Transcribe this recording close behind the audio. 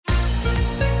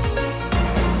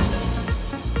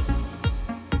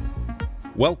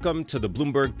Welcome to the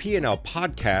Bloomberg BNA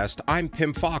podcast. I'm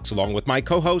Pimm Fox, along with my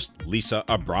co-host, Lisa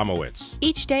Abramowitz.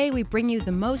 Each day, we bring you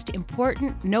the most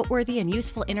important, noteworthy, and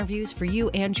useful interviews for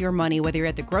you and your money, whether you're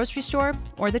at the grocery store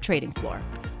or the trading floor.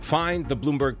 Find the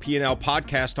Bloomberg BNA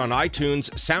podcast on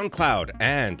iTunes, SoundCloud,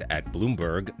 and at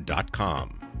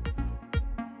Bloomberg.com.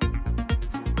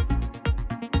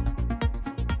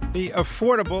 The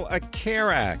Affordable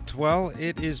Care Act, well,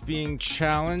 it is being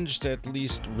challenged, at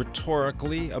least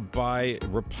rhetorically, by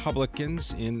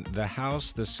Republicans in the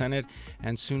House, the Senate,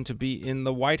 and soon to be in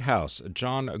the White House.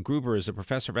 John Gruber is a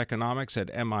professor of economics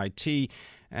at MIT,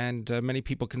 and many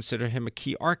people consider him a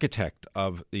key architect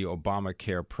of the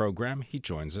Obamacare program. He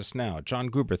joins us now. John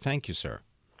Gruber, thank you, sir.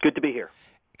 Good to be here.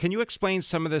 Can you explain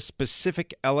some of the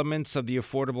specific elements of the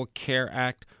Affordable Care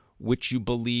Act which you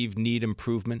believe need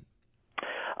improvement?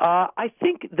 I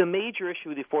think the major issue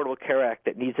with the Affordable Care Act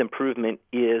that needs improvement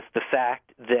is the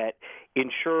fact that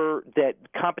that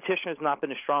competition has not been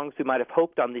as strong as we might have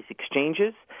hoped on these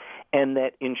exchanges, and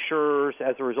that insurers,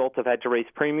 as a result, have had to raise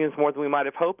premiums more than we might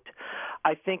have hoped.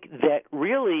 I think that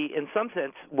really, in some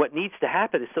sense, what needs to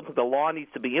happen is simply the law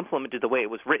needs to be implemented the way it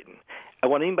was written.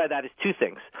 And what I mean by that is two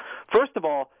things. First of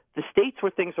all, the states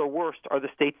where things are worst are the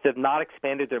states that have not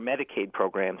expanded their Medicaid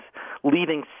programs,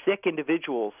 leaving sick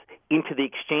individuals into the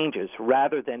exchanges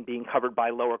rather than being covered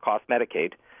by lower-cost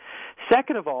Medicaid.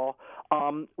 Second of all,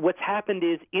 what's happened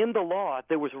is in the law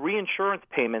there was reinsurance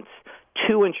payments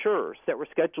to insurers that were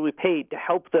scheduled to be paid to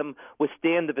help them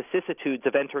withstand the vicissitudes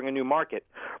of entering a new market.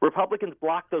 Republicans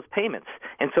blocked those payments,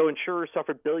 and so insurers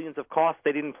suffered billions of costs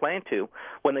they didn't plan to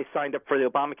when they signed up for the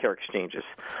Obamacare exchanges.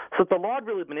 So if the law had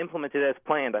really been implemented as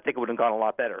planned, I think it would have gone a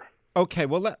lot better. Okay,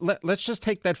 well, let's just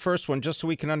take that first one just so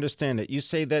we can understand it. You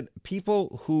say that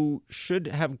people who should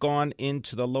have gone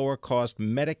into the lower-cost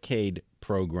Medicaid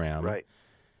program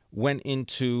went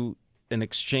into an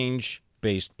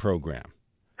exchange-based program.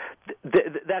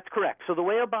 That's correct. So the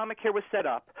way Obamacare was set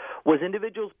up was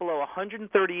individuals below 138%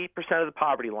 of the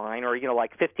poverty line, or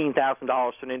like $15,000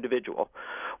 for an individual,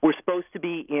 were supposed to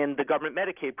be in the government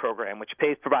Medicaid program, which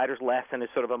pays providers less and is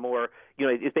sort of a more,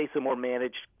 is basically a more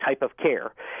managed type of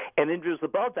care. And individuals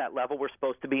above that level were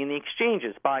supposed to be in the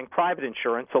exchanges, buying private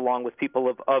insurance along with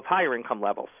people of higher income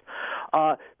levels.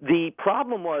 The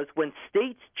problem was when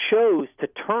states chose to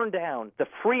turn down the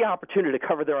free opportunity to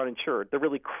cover their uninsured, the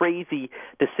really crazy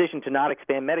decision to not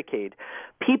expand Medicaid,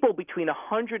 people between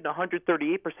 100 and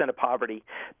 138% of poverty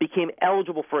became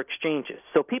eligible for exchanges.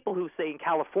 So people who, say, in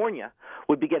California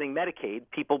would be getting Medicaid,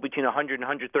 people between 100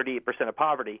 and 138% of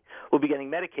poverty would be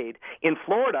getting Medicaid. In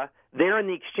Florida, they're in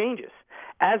the exchanges.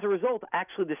 As a result,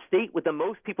 actually the state with the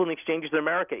most people in the exchanges in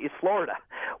America is Florida,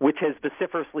 which has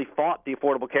vociferously fought the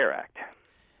Affordable Care Act.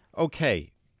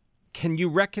 Okay. Can you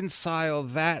reconcile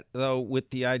that, though, with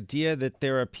the idea that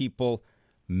there are people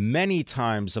many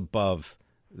times above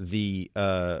the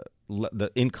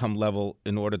income level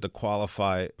in order to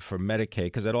qualify for Medicaid,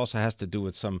 because it also has to do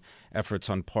with some efforts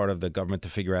on part of the government to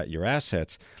figure out your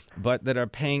assets, but that are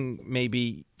paying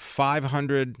maybe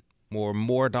 $500 or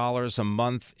more dollars a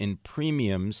month in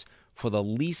premiums for the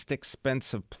least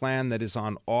expensive plan that is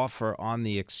on offer on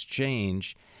the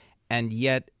exchange, and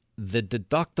yet the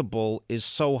deductible is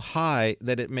so high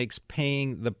that it makes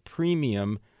paying the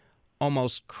premium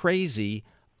almost crazy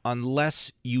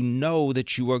unless you know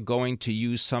that you are going to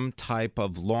use some type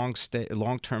of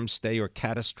long-term stay or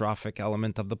catastrophic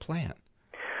element of the plan.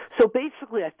 So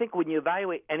basically, I think when you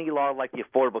evaluate any law like the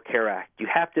Affordable Care Act, you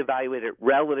have to evaluate it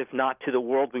relative not to the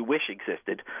world we wish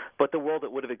existed, but the world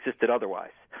that would have existed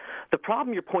otherwise. The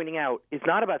problem you're pointing out is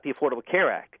not about the Affordable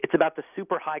Care Act. It's about the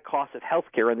super high cost of health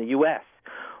care in the U.S.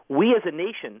 We as a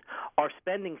nation are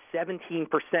spending 17%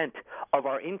 of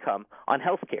our income on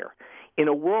health care. In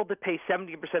a world that pays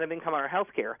 70% of income on our health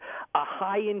care, a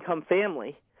high-income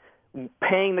family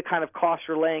paying the kind of cost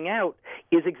you're laying out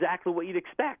is exactly what you'd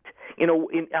expect.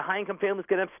 A high-income family is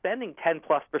going to end up spending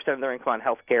 10+% of their income on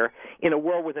health care in a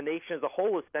world where the nation as a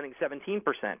whole is spending 17%.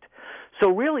 So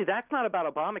really, that's not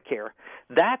about Obamacare.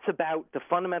 That's about the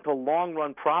fundamental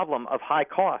long-run problem of high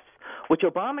costs, which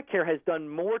Obamacare has done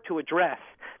more to address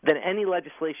than any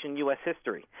legislation in U.S.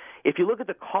 history. If you look at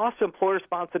the cost of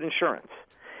employer-sponsored insurance,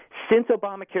 since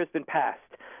Obamacare has been passed,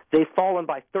 they've fallen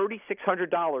by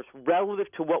 $3,600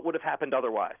 relative to what would have happened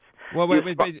otherwise. Well,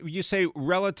 wait, you say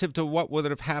relative to what would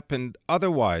have happened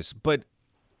otherwise, but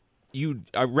you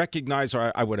recognize,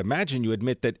 or I would imagine you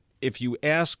admit that if you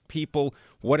ask people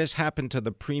what has happened to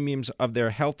the premiums of their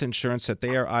health insurance that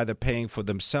they are either paying for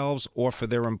themselves or for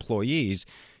their employees,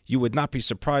 you would not be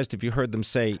surprised if you heard them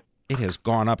say it has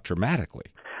gone up dramatically.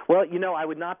 Well, I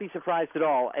would not be surprised at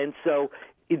all. And so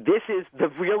this is the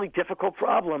really difficult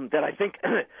problem that I think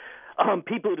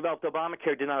people who developed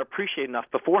Obamacare did not appreciate enough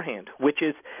beforehand, which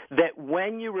is that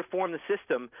when you reform the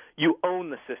system, you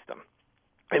own the system.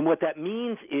 And what that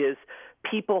means is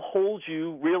people hold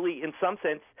you really, in some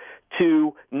sense,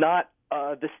 to not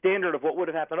the standard of what would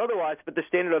have happened otherwise, but the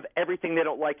standard of everything they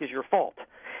don't like is your fault.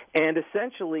 And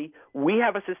essentially, we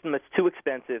have a system that's too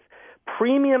expensive.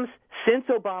 Premiums since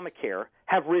Obamacare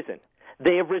have risen.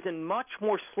 They have risen much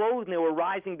more slowly than they were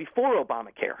rising before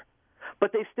Obamacare,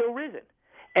 but they've still risen.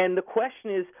 And the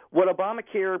question is, what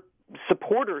Obamacare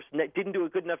supporters didn't do a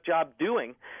good enough job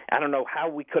doing, I don't know how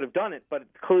we could have done it, but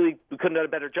clearly we couldn't have done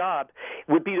a better job,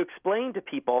 would be to explain to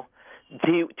people,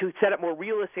 to set up more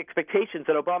realistic expectations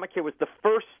that Obamacare was the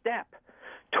first step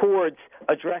towards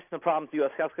addressing the problems of the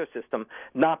U.S. healthcare system,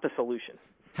 not the solution.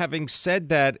 Having said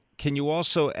that, can you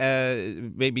also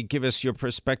maybe give us your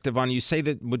perspective on, you say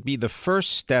that would be the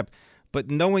first step, but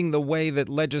knowing the way that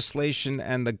legislation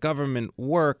and the government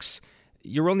works,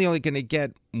 you're only going to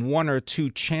get one or two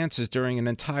chances during an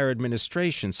entire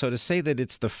administration. So to say that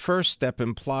it's the first step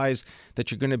implies that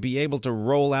you're going to be able to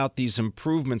roll out these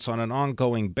improvements on an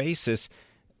ongoing basis.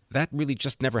 That really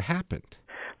just never happened.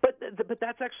 But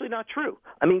that's actually not true.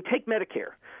 I mean, take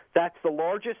Medicare. That's the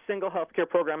largest single health care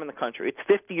program in the country. It's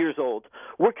 50 years old.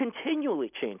 We're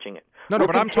continually changing it. No,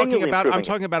 but I'm talking about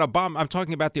Obama. I'm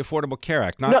talking about the Affordable Care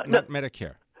Act, not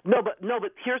Medicare. No, but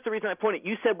here's the reason I point it.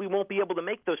 You said we won't be able to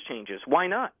make those changes. Why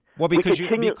not? Well, because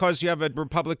you have a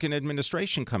Republican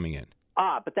administration coming in.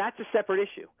 But that's a separate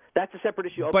issue.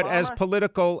 But as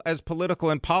political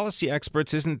and policy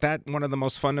experts, isn't that one of the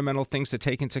most fundamental things to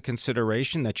take into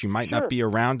consideration, that you might not be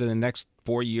around in the next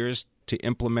 4 years to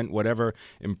implement whatever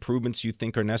improvements you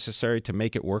think are necessary to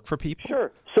make it work for people?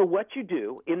 Sure. So what you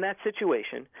do in that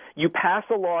situation, you pass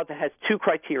a law that has two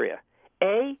criteria.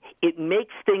 A, it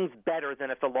makes things better than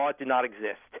if the law did not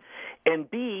exist. And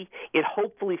B, it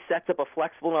hopefully sets up a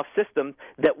flexible enough system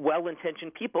that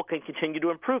well-intentioned people can continue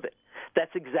to improve it.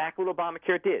 That's exactly what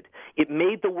Obamacare did. It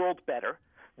made the world better.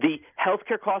 The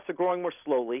healthcare costs are growing more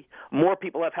slowly. More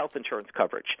people have health insurance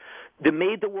coverage. It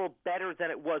made the world better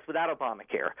than it was without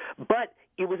Obamacare. But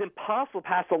it was impossible to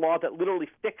pass a law that literally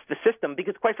fixed the system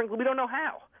because, quite frankly, we don't know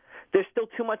how. There's still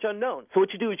too much unknown. So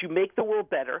what you do is you make the world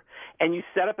better, and you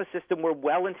set up a system where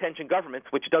well-intentioned governments,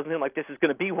 which doesn't seem like this is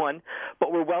going to be one,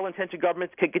 but where well-intentioned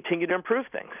governments can continue to improve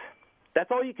things.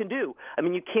 That's all you can do. I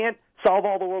mean, you can't solve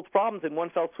all the world's problems in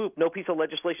one fell swoop. No piece of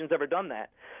legislation has ever done that.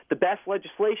 The best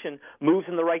legislation moves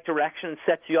in the right direction and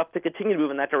sets you up to continue to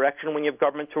move in that direction when you have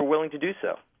governments who are willing to do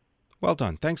so. Well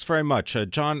done. Thanks very much.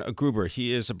 John Gruber,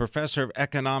 he is a professor of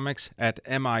economics at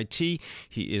MIT.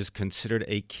 He is considered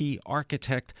a key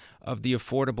architect of the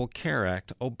Affordable Care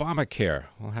Act, Obamacare.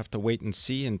 We'll have to wait and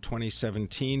see in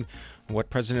 2017 what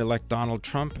President-elect Donald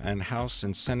Trump and House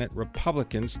and Senate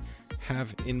Republicans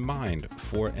have in mind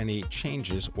for any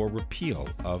changes or repeal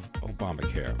of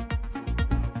Obamacare.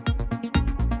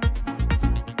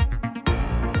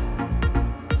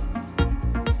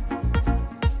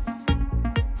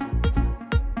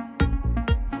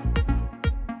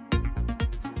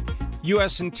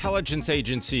 U.S. intelligence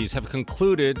agencies have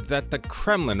concluded that the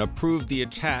Kremlin approved the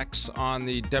attacks on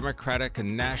the Democratic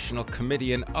National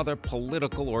Committee and other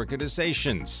political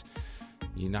organizations.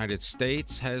 The United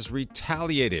States has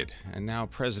retaliated, and now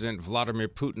President Vladimir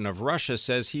Putin of Russia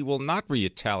says he will not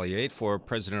retaliate for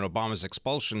President Obama's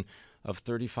expulsion of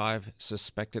 35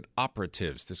 suspected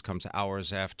operatives. This comes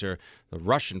hours after the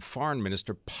Russian foreign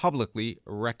minister publicly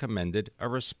recommended a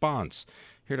response.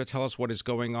 Here to tell us what is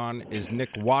going on is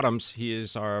Nick Wadhams. He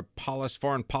is our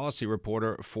foreign policy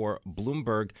reporter for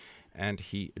Bloomberg, and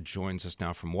he joins us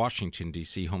now from Washington,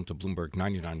 D.C., home to Bloomberg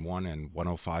 99.1 and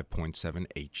 105.7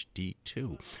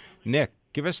 HD2. Nick,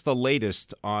 give us the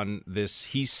latest on this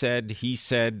he said,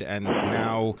 and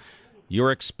now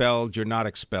you're expelled, you're not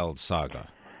expelled saga.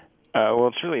 Well,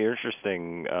 it's really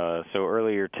interesting. So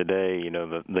earlier today,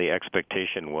 the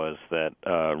expectation was that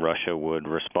Russia would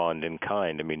respond in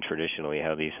kind. I mean, traditionally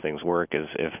how these things work is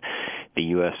if the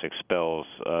U.S. expels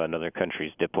another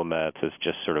country's diplomats, it's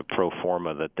just sort of pro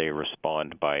forma that they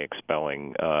respond by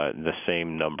expelling the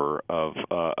same number of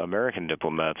American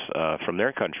diplomats from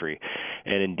their country.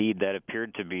 And indeed, that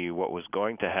appeared to be what was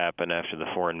going to happen after the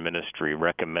foreign ministry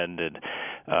recommended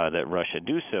that Russia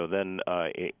do so. Then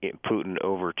Putin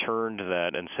overturned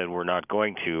that and said we're not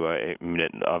going to.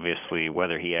 Obviously,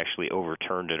 whether he actually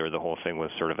overturned it or the whole thing was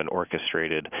sort of an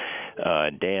orchestrated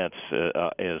dance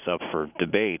is up for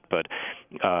debate. But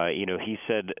he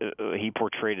said he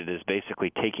portrayed it as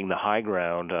basically taking the high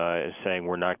ground, saying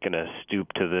we're not going to stoop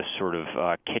to this sort of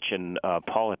kitchen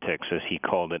politics, as he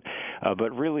called it.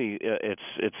 But really,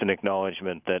 it's an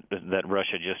acknowledgement that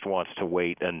Russia just wants to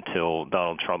wait until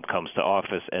Donald Trump comes to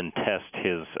office and test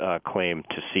his claim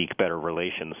to seek better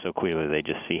relations. So clearly, they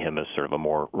just see him as sort of a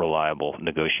more reliable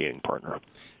negotiating partner.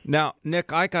 Now,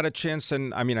 Nick, I got a chance,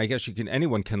 and I mean, I guess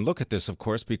anyone can look at this, of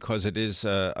course, because it is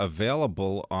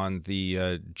available on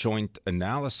the Joint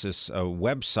Analysis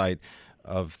website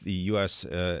of the U.S.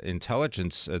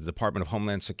 Intelligence, Department of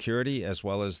Homeland Security, as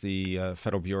well as the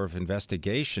Federal Bureau of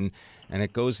Investigation, and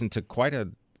it goes into quite a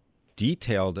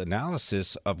detailed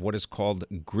analysis of what is called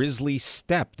Grizzly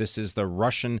Steppe. This is the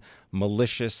Russian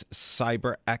malicious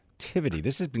cyber activity.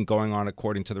 This has been going on,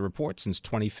 according to the report, since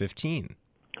 2015.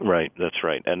 Right, that's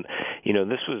right. And,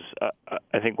 this was,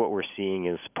 I think what we're seeing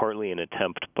is partly an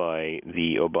attempt by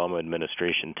the Obama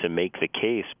administration to make the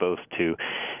case both to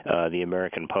the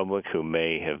American public, who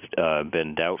may have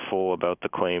been doubtful about the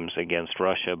claims against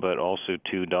Russia, but also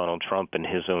to Donald Trump and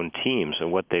his own team. So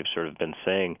what they've sort of been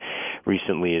saying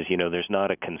recently is, there's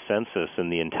not a consensus in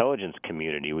the intelligence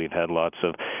community. We've had lots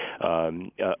of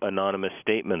anonymous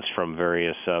statements from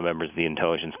various members of the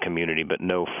intelligence community, but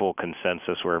no full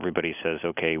consensus where everybody says,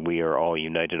 okay, we are all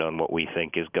united on what we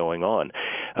think is going on.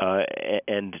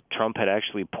 And Trump had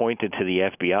actually pointed to the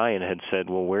FBI and had said,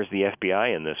 well, where's the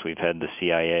FBI in this? We've had the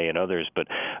CIA and others, but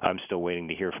I'm still waiting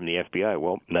to hear from the FBI.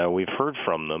 Well, now we've heard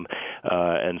from them,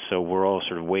 and so we're all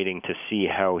sort of waiting to see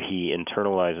how he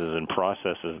internalizes and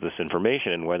processes this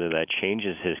information and whether that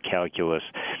changes his calculus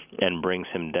and brings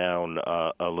him down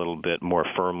a little bit more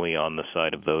firmly on the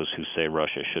side of those who say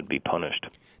Russia should be punished.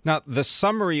 Now, the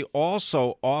summary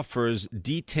also offers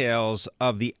details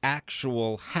of the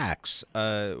actual hacks,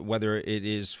 whether it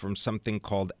is from something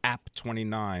called App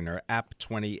 29 or App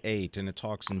 28, and it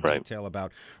talks in detail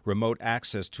about remote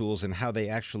access tools and how they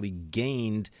actually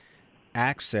gained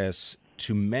access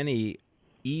to many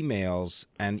emails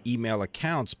and email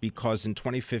accounts because in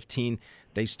 2015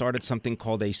 they started something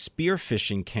called a spear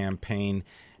phishing campaign,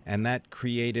 and that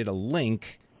created a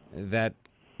link that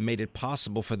made it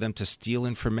possible for them to steal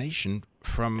information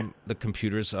from the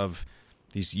computers of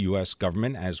these U.S.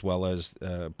 government as well as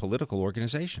political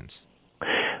organizations.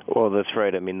 Well, that's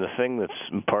right. I mean, the thing that's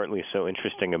partly so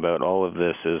interesting about all of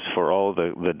this is for all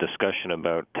the discussion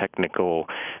about technical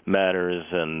matters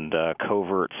and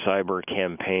covert cyber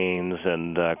campaigns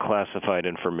and classified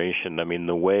information. I mean,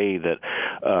 the way that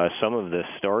some of this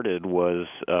started was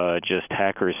just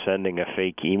hackers sending a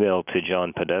fake email to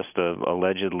John Podesta,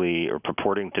 allegedly or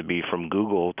purporting to be from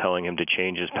Google, telling him to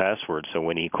change his password. So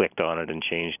when he clicked on it and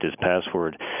changed his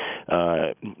password,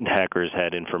 hackers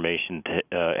had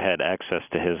had access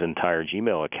to his entire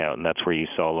Gmail account, and that's where you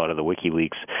saw a lot of the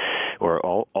WikiLeaks, or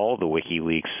all the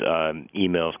WikiLeaks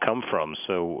emails come from.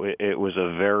 So it was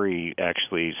a very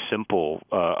actually simple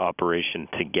operation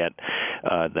to get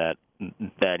that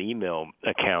email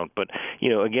account. But,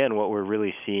 again, what we're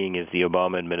really seeing is the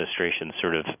Obama administration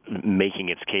sort of making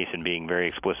its case and being very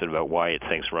explicit about why it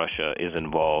thinks Russia is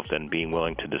involved and being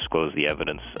willing to disclose the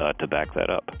evidence to back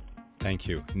that up. Thank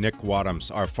you. Nick Wadhams,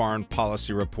 our foreign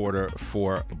policy reporter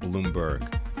for Bloomberg.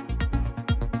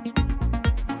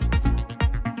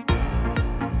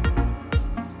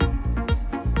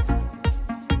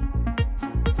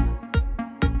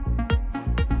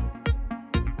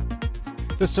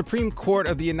 The Supreme Court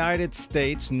of the United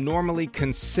States normally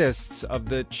consists of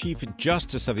the Chief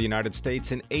Justice of the United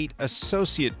States and 8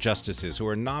 associate justices who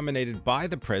are nominated by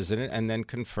the president and then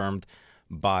confirmed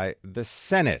by the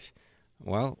Senate.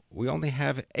 Well, we only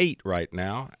have 8 right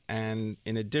now, and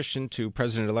in addition to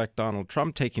President-elect Donald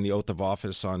Trump taking the oath of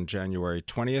office on January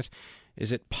 20th,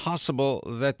 is it possible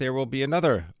that there will be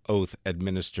another oath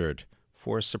administered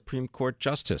for a Supreme Court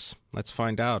justice? Let's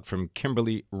find out from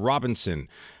Kimberly Robinson,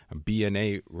 a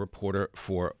BNA reporter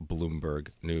for Bloomberg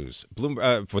News.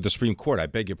 For the Supreme Court, I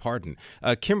beg your pardon.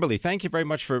 Kimberly, thank you very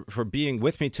much for being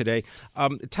with me today.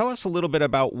 Tell us a little bit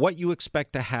about what you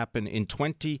expect to happen in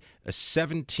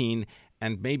 2017,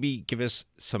 and maybe give us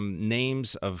some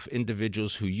names of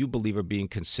individuals who you believe are being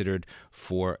considered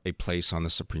for a place on the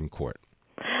Supreme Court.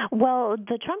 Well,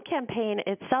 the Trump campaign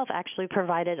itself actually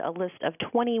provided a list of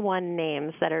 21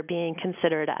 names that are being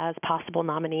considered as possible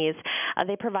nominees.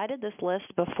 They provided this list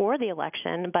before the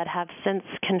election, but have since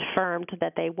confirmed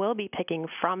that they will be picking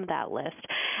from that list.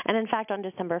 And in fact, on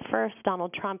December 1st,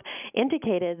 Donald Trump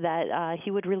indicated that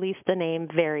he would release the name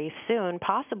very soon,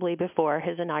 possibly before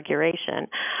his inauguration.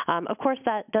 Of course,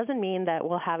 that doesn't mean that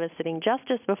we'll have a sitting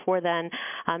justice before then.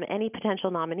 Any potential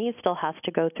nominee still has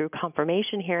to go through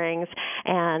confirmation hearings,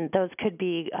 and those could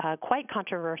be quite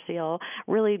controversial,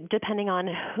 really depending on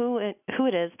who it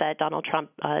is that Donald Trump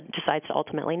decides to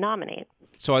ultimately nominate.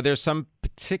 So are there some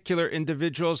particular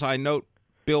individuals? I note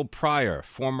Bill Pryor,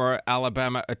 former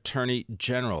Alabama Attorney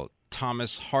General,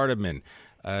 Thomas Hardiman.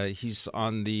 He's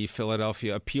on the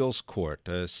Philadelphia Appeals Court.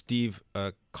 Steve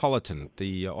Culleton,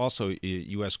 the also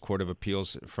U.S. Court of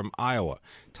Appeals from Iowa.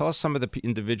 Tell us some of the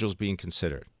individuals being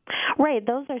considered. Right.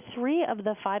 Those are three of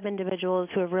the five individuals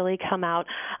who have really come out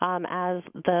as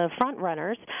the front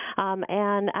runners.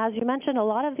 And as you mentioned, a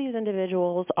lot of these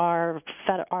individuals are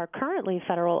currently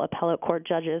federal appellate court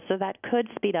judges, so that could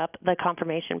speed up the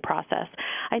confirmation process.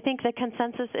 I think the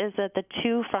consensus is that the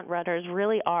two front runners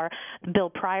really are Bill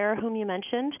Pryor, whom you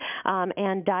mentioned,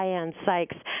 and Dianne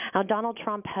Sykes. Now, Donald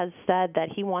Trump has said that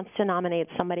he wants to nominate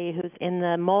somebody who's in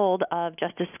the mold of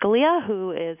Justice Scalia,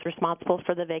 who is responsible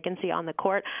for the vacancy on the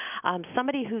court.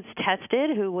 Somebody who's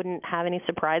tested, who wouldn't have any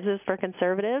surprises for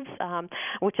conservatives,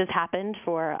 which has happened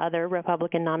for other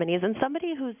Republican nominees, and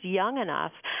somebody who's young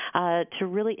enough to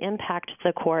really impact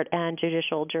the court and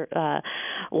judicial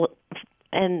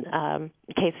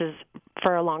cases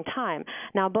for a long time.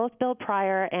 Now, both Bill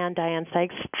Pryor and Dianne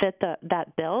Sykes fit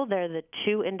that bill. They're the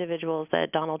two individuals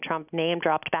that Donald Trump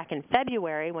name-dropped back in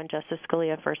February when Justice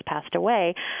Scalia first passed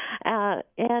away.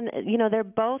 They're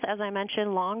both, as I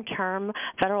mentioned, long-term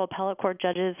federal appellate court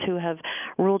judges who have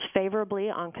ruled favorably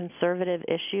on conservative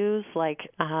issues like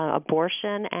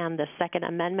abortion and the Second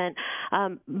Amendment.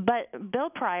 But Bill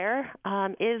Pryor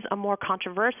is a more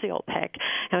controversial pick.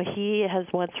 Now, he has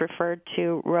once referred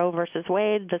to Roe versus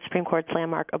Wade, the Supreme Court's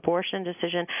landmark abortion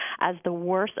decision, as the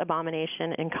worst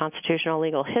abomination in constitutional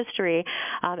legal history.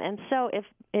 And so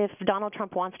if Donald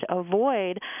Trump wants to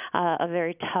avoid a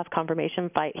very tough confirmation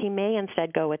fight, he may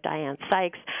instead go with Dianne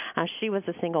Sykes. She was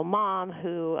a single mom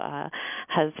who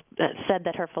has said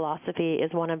that her philosophy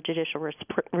is one of judicial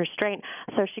restraint,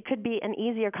 so she could be an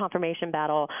easier confirmation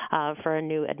battle for a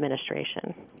new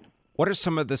administration. What are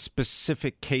some of the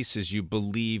specific cases you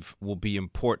believe will be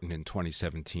important in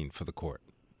 2017 for the court?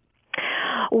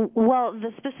 Well,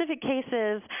 the specific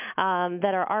cases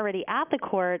that are already at the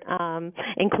court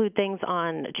include things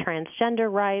on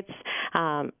transgender rights,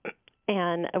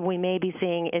 and we may be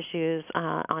seeing issues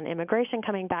on immigration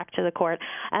coming back to the court.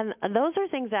 And those are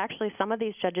things actually some of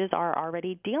these judges are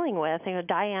already dealing with.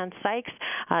 Dianne Sykes,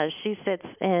 she sits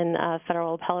in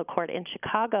federal appellate court in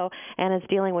Chicago and is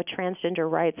dealing with transgender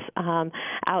rights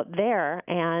out there.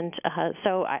 And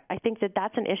so I think that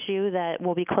that's an issue that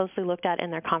will be closely looked at in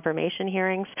their confirmation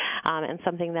hearings and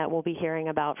something that we'll be hearing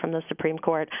about from the Supreme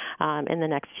Court in the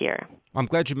next year. I'm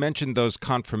glad you mentioned those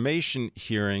confirmation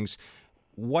hearings.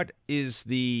 What is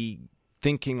the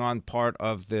thinking on part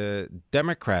of the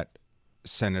Democrat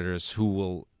senators who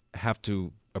will have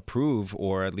to approve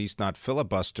or at least not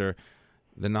filibuster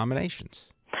the nominations?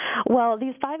 Well,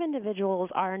 these five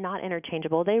individuals are not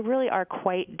interchangeable. They really are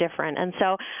quite different. And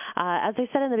so, as I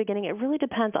said in the beginning, it really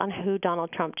depends on who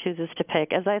Donald Trump chooses to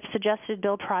pick. As I've suggested,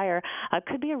 Bill Pryor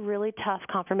could be a really tough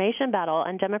confirmation battle,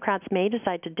 and Democrats may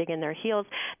decide to dig in their heels.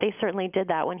 They certainly did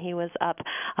that when he was up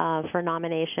for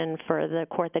nomination for the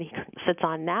court that he sits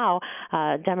on now.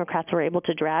 Democrats were able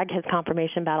to drag his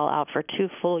confirmation battle out for 2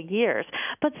 full years.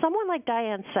 But someone like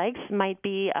Dianne Sykes might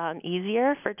be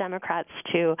easier for Democrats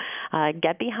to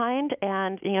get behind.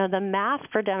 And, the math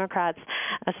for Democrats,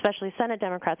 especially Senate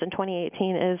Democrats in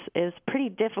 2018, is pretty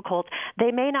difficult. They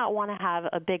may not want to have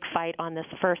a big fight on this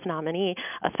first nominee,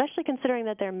 especially considering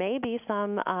that there may be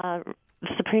some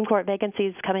Supreme Court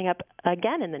vacancies coming up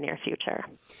again in the near future.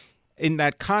 In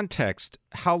that context,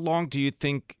 how long do you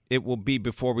think it will be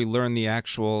before we learn the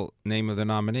actual name of the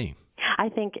nominee? I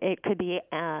think it could be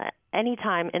any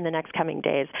time in the next coming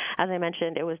days. As I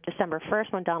mentioned, it was December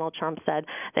 1st when Donald Trump said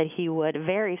that he would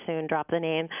very soon drop the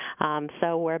name.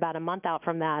 So we're about a month out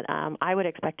from that. I would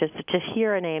expect us to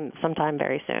hear a name sometime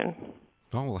very soon.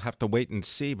 Well, we'll have to wait and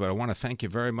see, but I want to thank you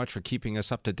very much for keeping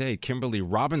us up to date. Kimberly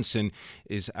Robinson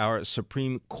is our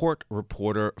Supreme Court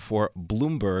reporter for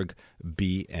Bloomberg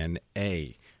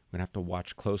BNA. We're going to have to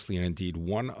watch closely. And indeed,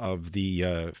 one of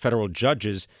the federal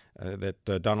judges that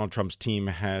Donald Trump's team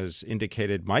has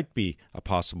indicated might be a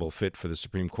possible fit for the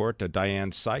Supreme Court,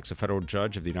 Diane Sykes, a federal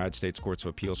judge of the United States Courts of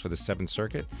Appeals for the Seventh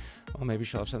Circuit. Well, maybe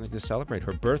she'll have something to celebrate.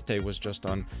 Her birthday was just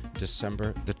on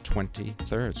December the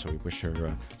 23rd, so we wish her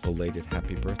a belated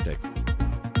happy birthday.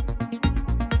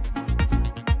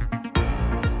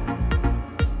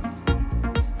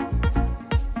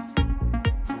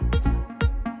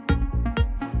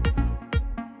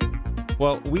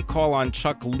 Well, we call on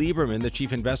Chuck Lieberman, the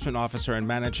Chief Investment Officer and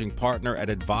Managing Partner at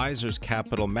Advisors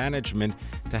Capital Management,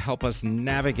 to help us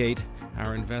navigate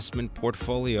our investment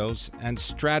portfolios and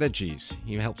strategies.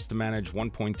 He helps to manage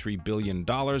 $1.3 billion,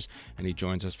 and he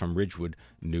joins us from Ridgewood,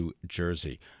 New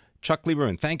Jersey. Chuck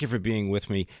Lieberman, thank you for being with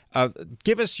me.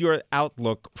 Give us your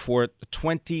outlook for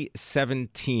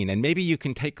 2017, and maybe you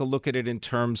can take a look at it in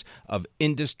terms of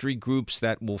industry groups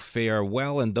that will fare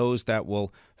well and those that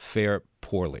will fare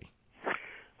poorly.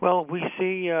 Well, we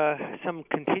see some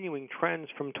continuing trends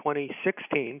from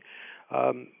 2016.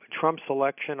 Trump's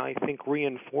election, I think,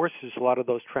 reinforces a lot of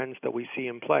those trends that we see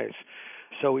in place.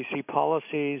 So we see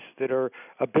policies that are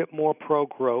a bit more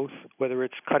pro-growth, whether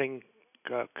it's cutting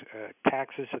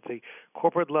taxes at the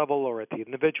corporate level or at the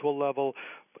individual level,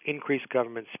 increased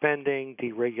government spending,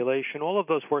 deregulation. All of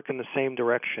those work in the same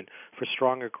direction for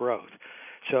stronger growth.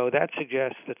 So that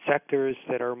suggests that sectors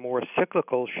that are more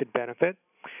cyclical should benefit.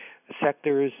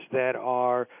 Sectors that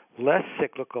are less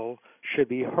cyclical should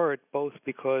be hurt, both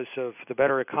because of the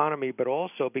better economy, but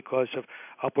also because of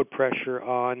upward pressure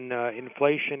on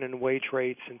inflation and wage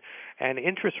rates and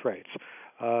interest rates.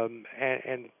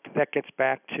 And that gets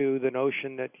back to the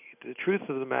notion that the truth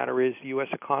of the matter is the U.S.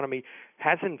 economy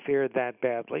hasn't fared that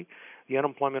badly. The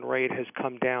unemployment rate has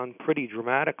come down pretty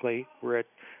dramatically. We're at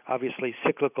obviously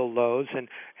cyclical lows,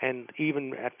 and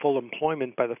even at full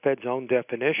employment by the Fed's own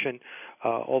definition,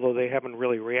 although they haven't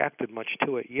really reacted much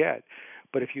to it yet.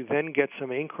 But if you then get some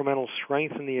incremental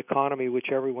strength in the economy, which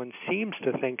everyone seems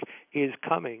to think is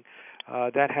coming,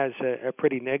 that has a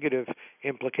pretty negative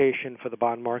implication for the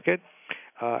bond market.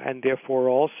 And therefore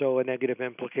also a negative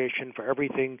implication for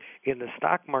everything in the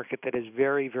stock market that is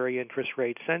very, very interest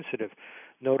rate sensitive,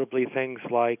 notably things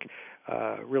like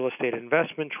real estate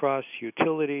investment trusts,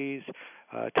 utilities,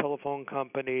 telephone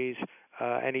companies,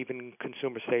 and even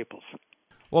consumer staples.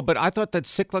 Well, but I thought that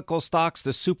cyclical stocks,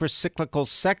 the super cyclical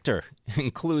sector,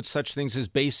 includes such things as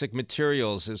basic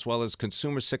materials as well as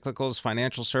consumer cyclicals,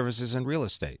 financial services, and real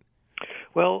estate.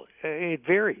 Well, it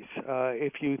varies.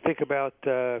 If you think about,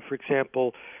 for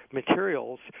example,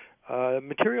 materials, the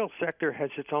materials sector has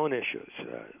its own issues.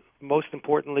 Most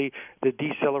importantly, the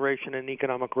deceleration in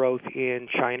economic growth in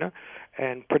China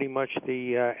and pretty much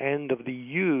the end of the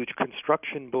huge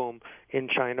construction boom in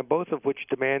China, both of which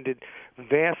demanded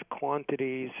vast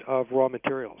quantities of raw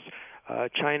materials.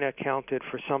 China accounted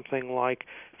for something like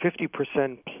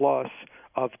 50% plus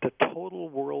of the total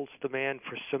world's demand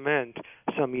for cement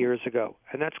some years ago,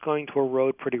 and that's going to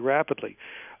erode pretty rapidly.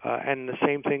 And the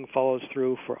same thing follows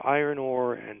through for iron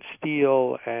ore and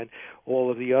steel and all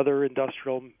of the other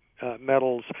industrial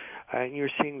metals, and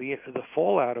you're seeing the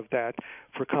fallout of that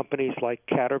for companies like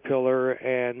Caterpillar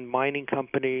and mining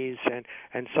companies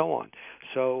and so on.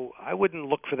 So I wouldn't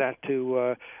look for that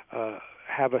to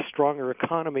have a stronger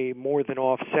economy more than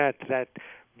offset that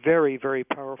very, very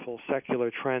powerful secular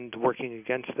trend working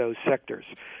against those sectors.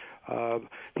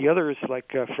 The others,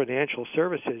 like financial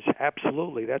services,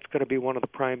 absolutely. That's going to be one of the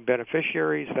prime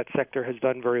beneficiaries. That sector has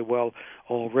done very well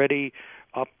already,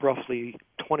 up roughly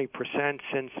 20%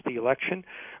 since the election.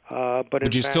 But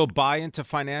would you still buy into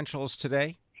financials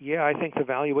today? Yeah, I think the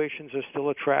valuations are still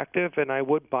attractive, and I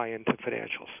would buy into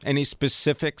financials. Any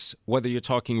specifics, whether you're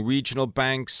talking regional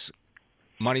banks,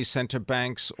 money center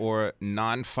banks, or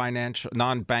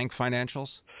non-bank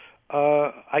financials?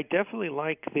 I definitely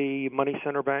like the money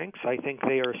center banks. I think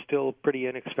they are still pretty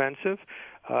inexpensive,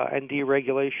 and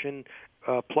deregulation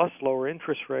plus lower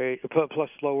interest rate, plus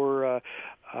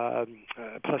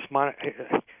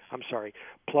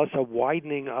a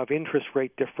widening of interest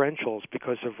rate differentials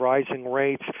because of rising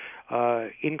rates,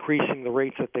 increasing the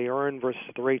rates that they earn versus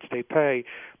the rates they pay,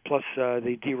 plus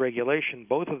the deregulation.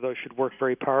 Both of those should work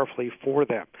very powerfully for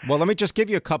them. Well, let me just give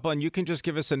you a couple, and you can just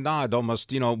give us a nod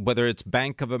almost, whether it's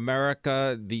Bank of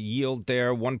America, the yield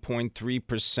there,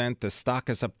 1.3%. The stock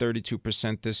is up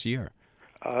 32% this year.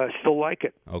 Still like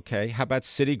it. Okay. How about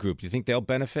Citigroup? Do you think they'll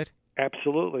benefit?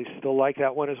 Absolutely. Still like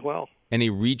that one as well.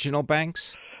 Any regional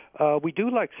banks? We do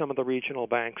like some of the regional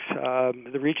banks.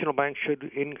 The regional banks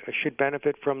should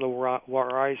benefit from the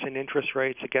rise in interest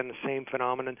rates. Again, the same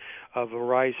phenomenon of a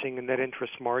rising net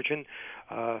interest margin.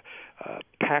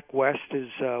 PacWest is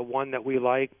one that we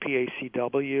like.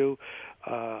 PACW.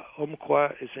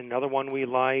 Umpqua is another one we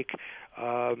like.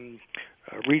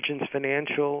 Regions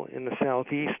Financial in the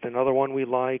Southeast, another one we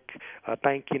like.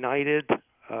 Bank United.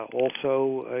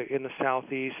 Also in the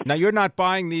Southeast. Now, you're not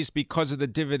buying these because of the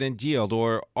dividend yield,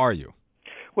 or are you?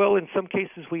 Well, in some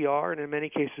cases we are, and in many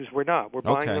cases we're not. We're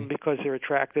buying them because they're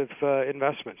attractive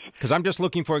investments. Because I'm just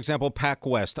looking, for example,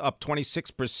 PacWest, up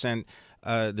 26%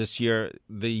 this year.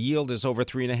 The yield is over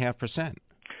 3.5%.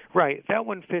 Right. That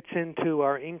one fits into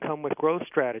our income with growth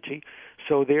strategy.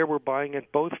 So there we're buying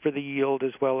it both for the yield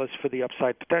as well as for the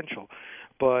upside potential.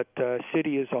 But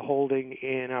Citi is a holding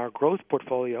in our growth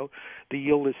portfolio. The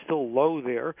yield is still low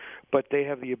there, but they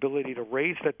have the ability to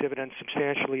raise that dividend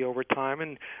substantially over time.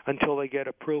 And until they get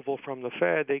approval from the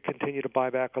Fed, they continue to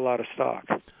buy back a lot of stock.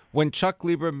 When Chuck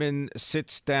Lieberman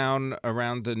sits down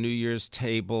around the New Year's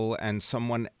table and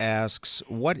someone asks,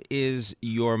 what is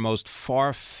your most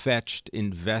far-fetched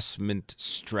investment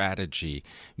strategy,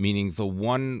 meaning the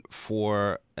one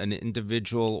for an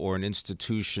individual or an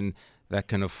institution that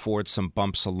can afford some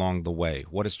bumps along the way?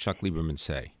 What does Chuck Lieberman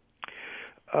say?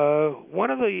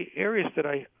 One of the areas that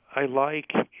I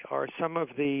like are some of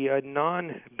the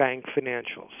non-bank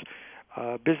financials,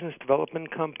 business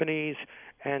development companies,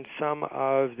 and some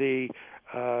of the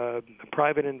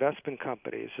private investment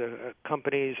companies,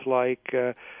 companies like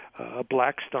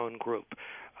Blackstone Group.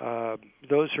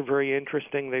 Those are very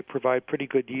interesting. They provide pretty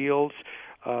good yields.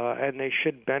 And they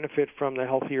should benefit from the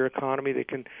healthier economy. They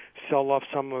can sell off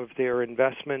some of their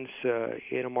investments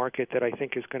in a market that I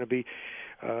think is going to be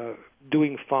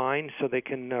doing fine, so they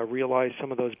can realize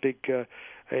some of those big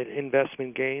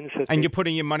investment gains. And you're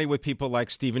putting your money with people like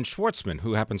Steven Schwartzman,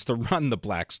 who happens to run the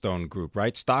Blackstone Group,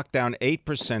 right? Stock down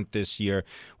 8% this year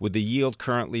with the yield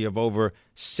currently of over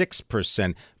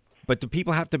 6%. But do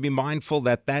people have to be mindful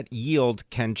that that yield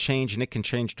can change, and it can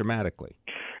change dramatically?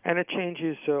 And it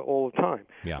changes all the time.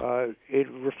 Yeah. It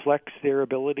reflects their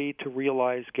ability to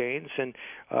realize gains, and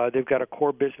they've got a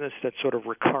core business that's sort of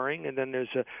recurring, and then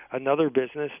there's another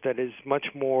business that is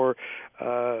much more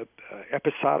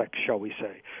episodic, shall we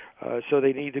say. So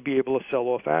they need to be able to sell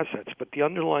off assets. But the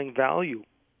underlying value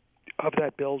of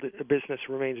that business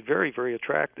remains very, very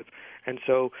attractive. And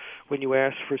so when you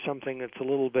ask for something that's a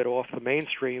little bit off the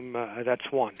mainstream,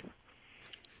 that's one.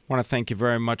 I want to thank you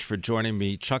very much for joining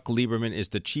me. Chuck Lieberman is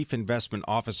the Chief Investment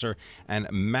Officer and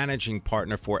Managing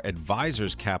Partner for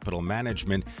Advisors Capital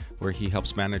Management, where he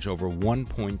helps manage over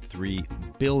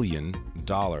 $1.3 billion,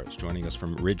 joining us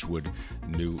from Ridgewood,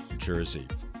 New Jersey.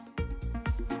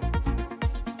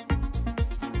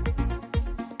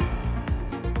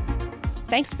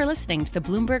 Thanks for listening to the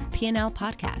Bloomberg BNA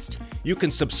podcast. You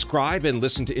can subscribe and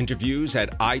listen to interviews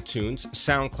at iTunes,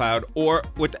 SoundCloud, or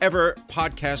whatever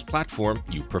podcast platform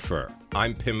you prefer.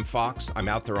 I'm Pimm Fox. I'm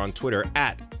out there on Twitter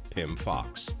at Pimm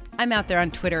Fox. I'm out there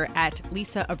on Twitter at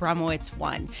Lisa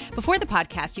Abramowitz1. Before the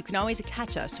podcast, you can always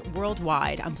catch us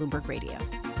worldwide on Bloomberg Radio.